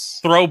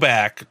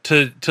throwback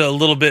to a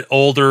little bit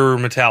older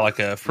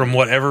Metallica from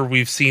whatever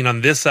we've seen on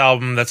this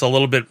album that's a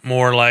little bit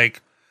more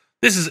like,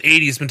 this is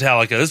 80s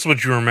Metallica. This is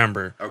what you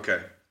remember.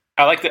 Okay.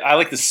 I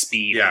like the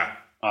speed. Yeah.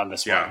 On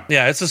this one.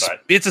 Yeah, it's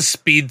a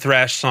speed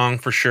thrash song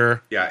for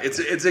sure. Yeah, it's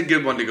a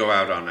good one to go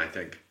out on, I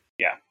think.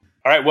 Yeah.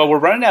 All right, well, we're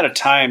running out of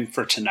time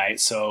for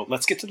tonight, so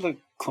let's get to the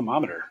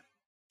climometer.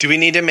 Do we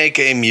need to make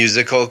a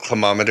musical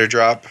climometer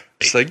drop?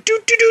 It's like I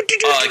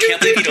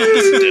can't believe you don't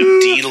listen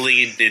to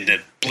Deedly and the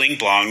Bling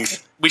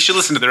Blongs. We should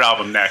listen to their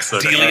album next.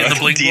 Deedly and the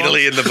Bling Blongs?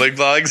 Deedly and the Bling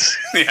Blongs?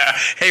 Yeah.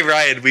 Hey,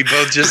 Ryan, we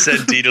both just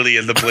said Deedly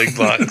and the Bling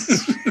Blongs.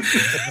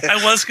 I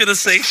was going to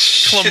say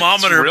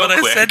climometer, but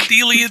quick. I said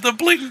Deedly and the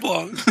Bling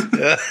Blongs.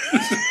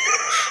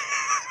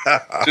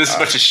 Just a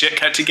bunch of shit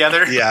cut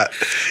together? Yeah.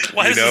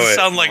 Why does it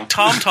sound like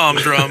tom-tom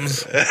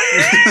drums?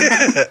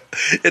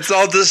 It's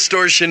all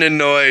distortion and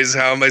noise.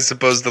 How am I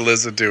supposed to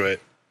listen to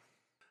it?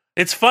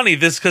 It's funny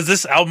because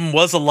this album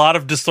was a lot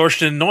of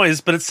distortion and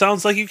noise, but it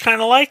sounds like you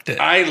kind of liked it.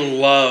 I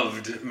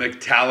loved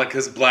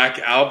Metallica's Black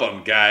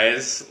Album,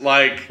 guys.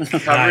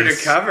 Cover to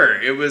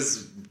cover. It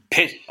was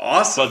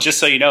awesome. Well, just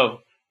so you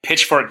know,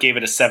 Pitchfork gave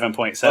it a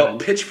 7.7. Oh,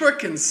 Pitchfork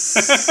can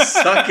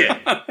suck it.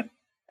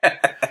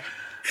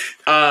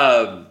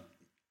 I'm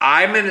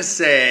going to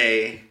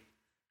say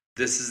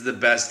this is the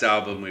best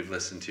album we've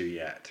listened to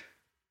yet.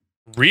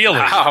 Really?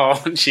 Wow.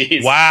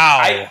 Jeez.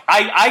 Wow.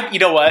 I you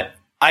know what?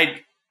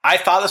 I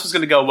thought this was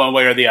going to go one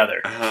way or the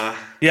other,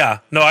 Yeah,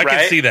 no, I can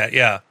Right? see that.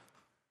 Yeah.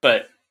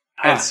 but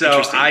And so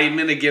interesting. I'm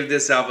going to give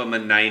this album a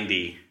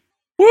 90.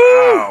 Woo!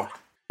 Wow.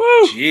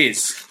 Woo!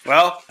 Jeez.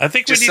 Well, I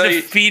think we just need so to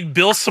you- feed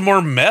Bill some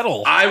more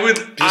metal. I would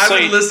so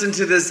you- listen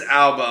to this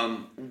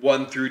album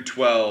 1 through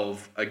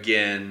 12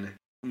 again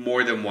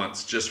more than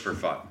once just for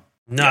fun.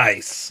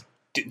 Nice.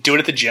 do it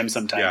at the gym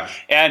sometime. Yeah.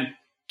 And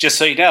just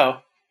so you know,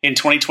 in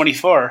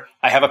 2024,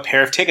 I have a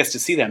pair of tickets to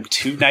see them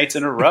 2 nights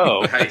in a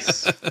row.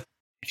 Nice.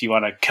 If you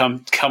want to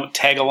come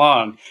tag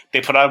along,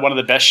 they put on one of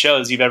the best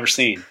shows you've ever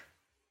seen.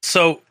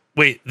 So,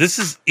 wait, this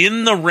is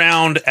in the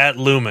round at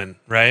Lumen,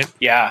 right?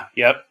 Yeah.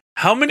 Yep.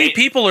 How many They-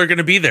 people are going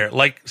to be there?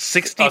 Like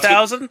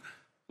 60,000?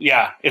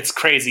 Yeah. It's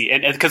crazy,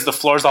 and because the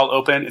floor's all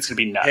open, it's gonna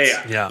be nuts. Hey,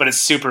 Yeah. But it's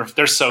super.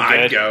 They're so good.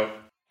 I'd go.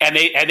 And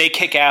they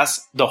kick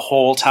ass the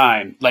whole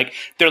time. Like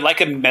they're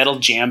like a metal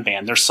jam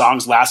band. Their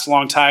songs last a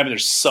long time. And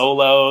there's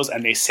solos,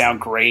 and they sound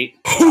great.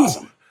 It's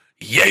awesome.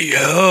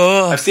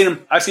 Yeah. I've seen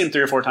them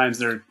 3 or 4 times.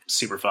 They're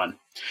super fun.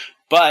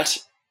 But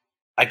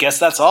I guess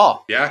that's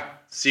all. Yeah.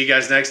 See you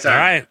guys next All time.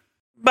 right.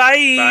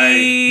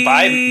 Bye.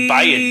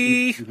 Bye,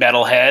 you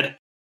metalhead.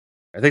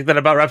 I think that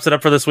about wraps it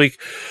up for this week.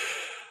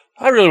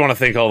 I really want to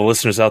thank all the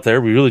listeners out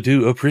there. We really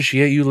do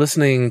appreciate you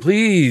listening.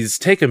 Please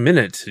take a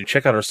minute to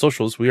check out our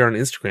socials. We are on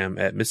Instagram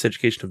at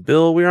Miseducation of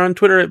Bill. We are on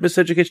Twitter at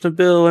Miseducation of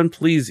Bill. And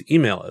please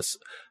email us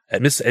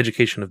at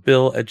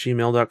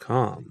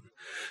miseducationofbill@gmail.com.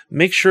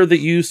 Make sure that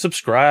you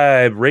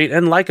subscribe, rate,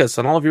 and like us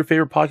on all of your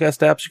favorite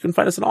podcast apps. You can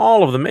find us on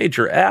all of the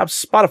major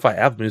apps, Spotify,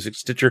 Apple Music,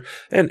 Stitcher,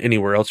 and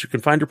anywhere else you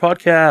can find your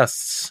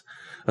podcasts.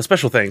 A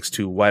special thanks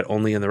to White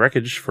Only and The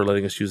Wreckage for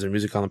letting us use their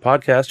music on the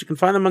podcast. You can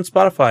find them on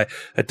Spotify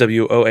at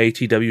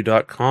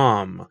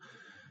WOATW.com.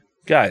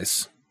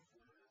 Guys,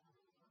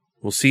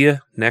 we'll see you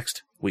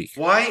next week.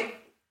 Why?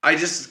 I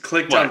just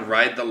clicked What? on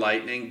Ride the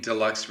Lightning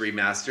Deluxe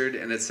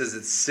Remastered, and it says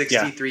it's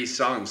 63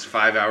 songs,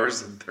 5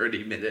 hours and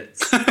 30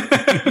 minutes.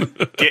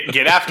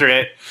 Get after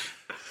it.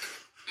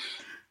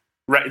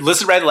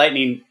 Listen to Ride the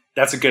Lightning.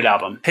 That's a good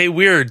album. Hey,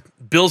 weird.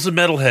 Bill's a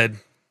metalhead.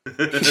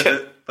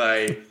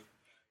 Bye.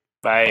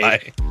 Bye.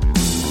 Bye.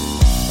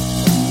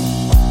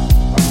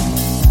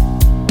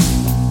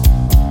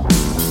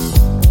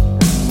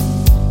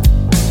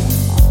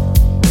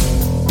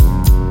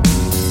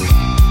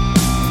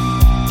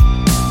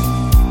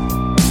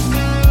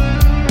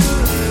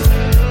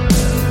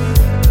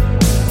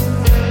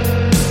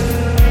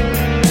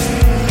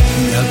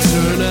 Now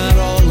turn out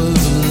all of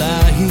the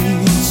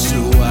lights so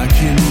I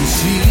can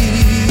see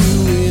you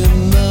in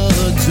the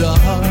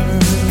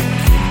dark.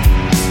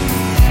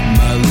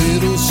 My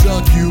little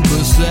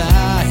succubus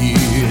eye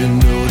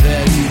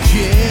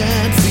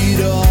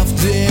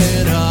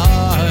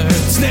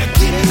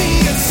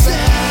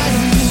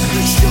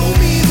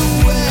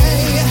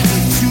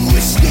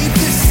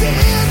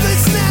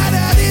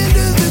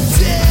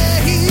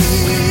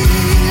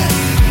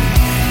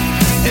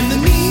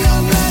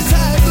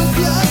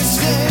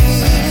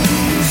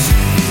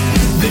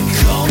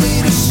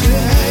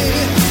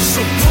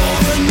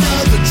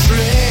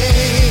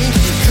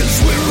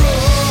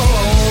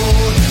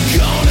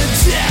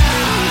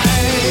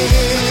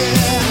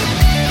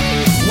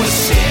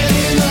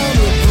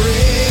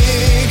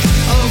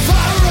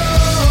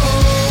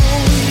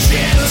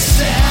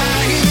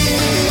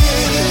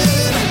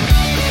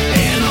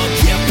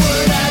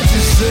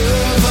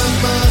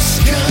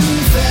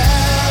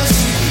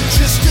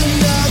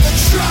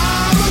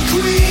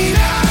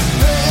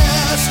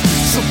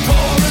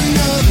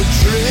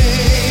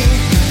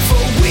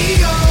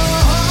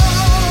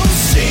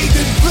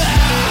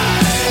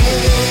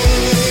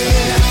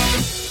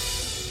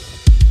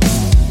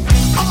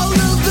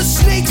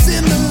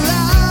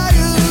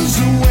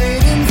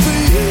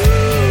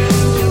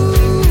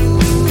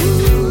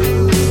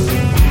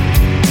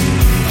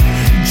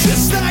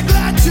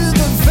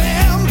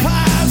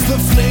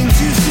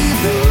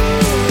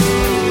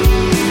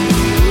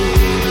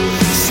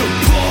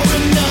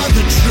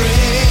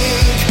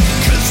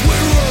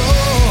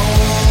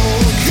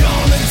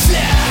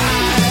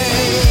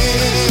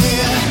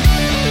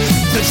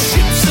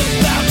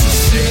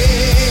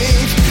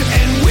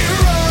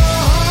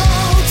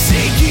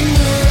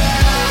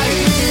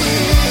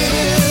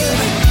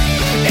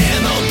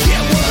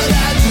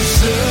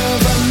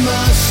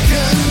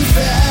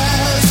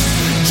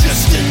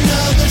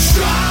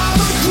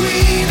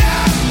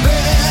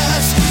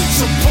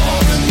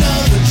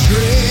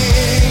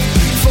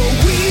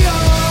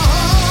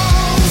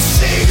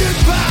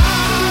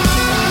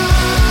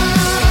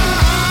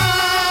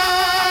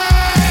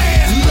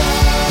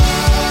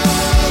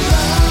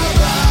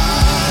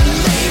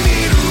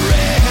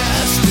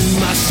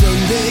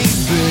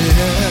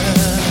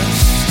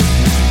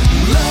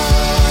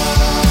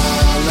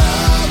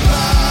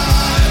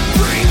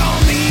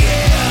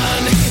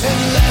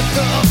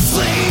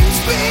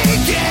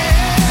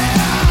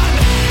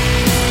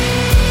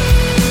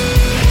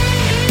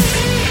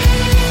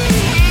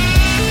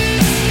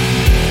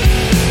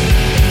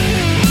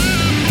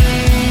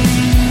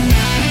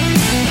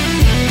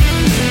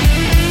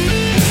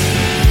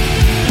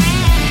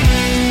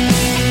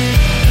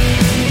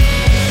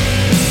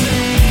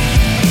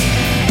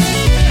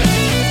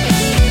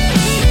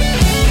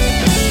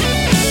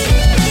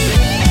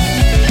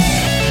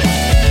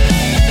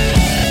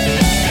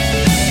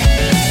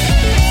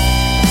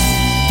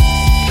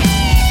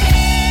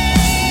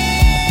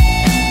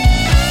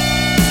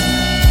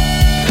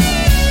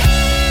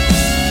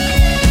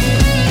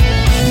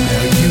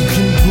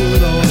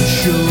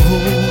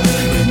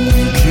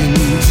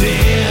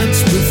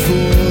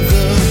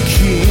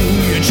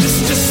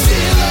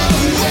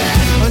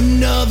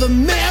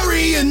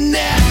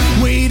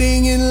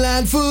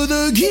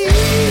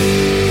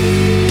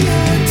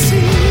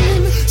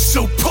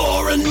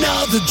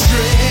another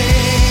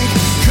drink,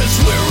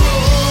 'cause we're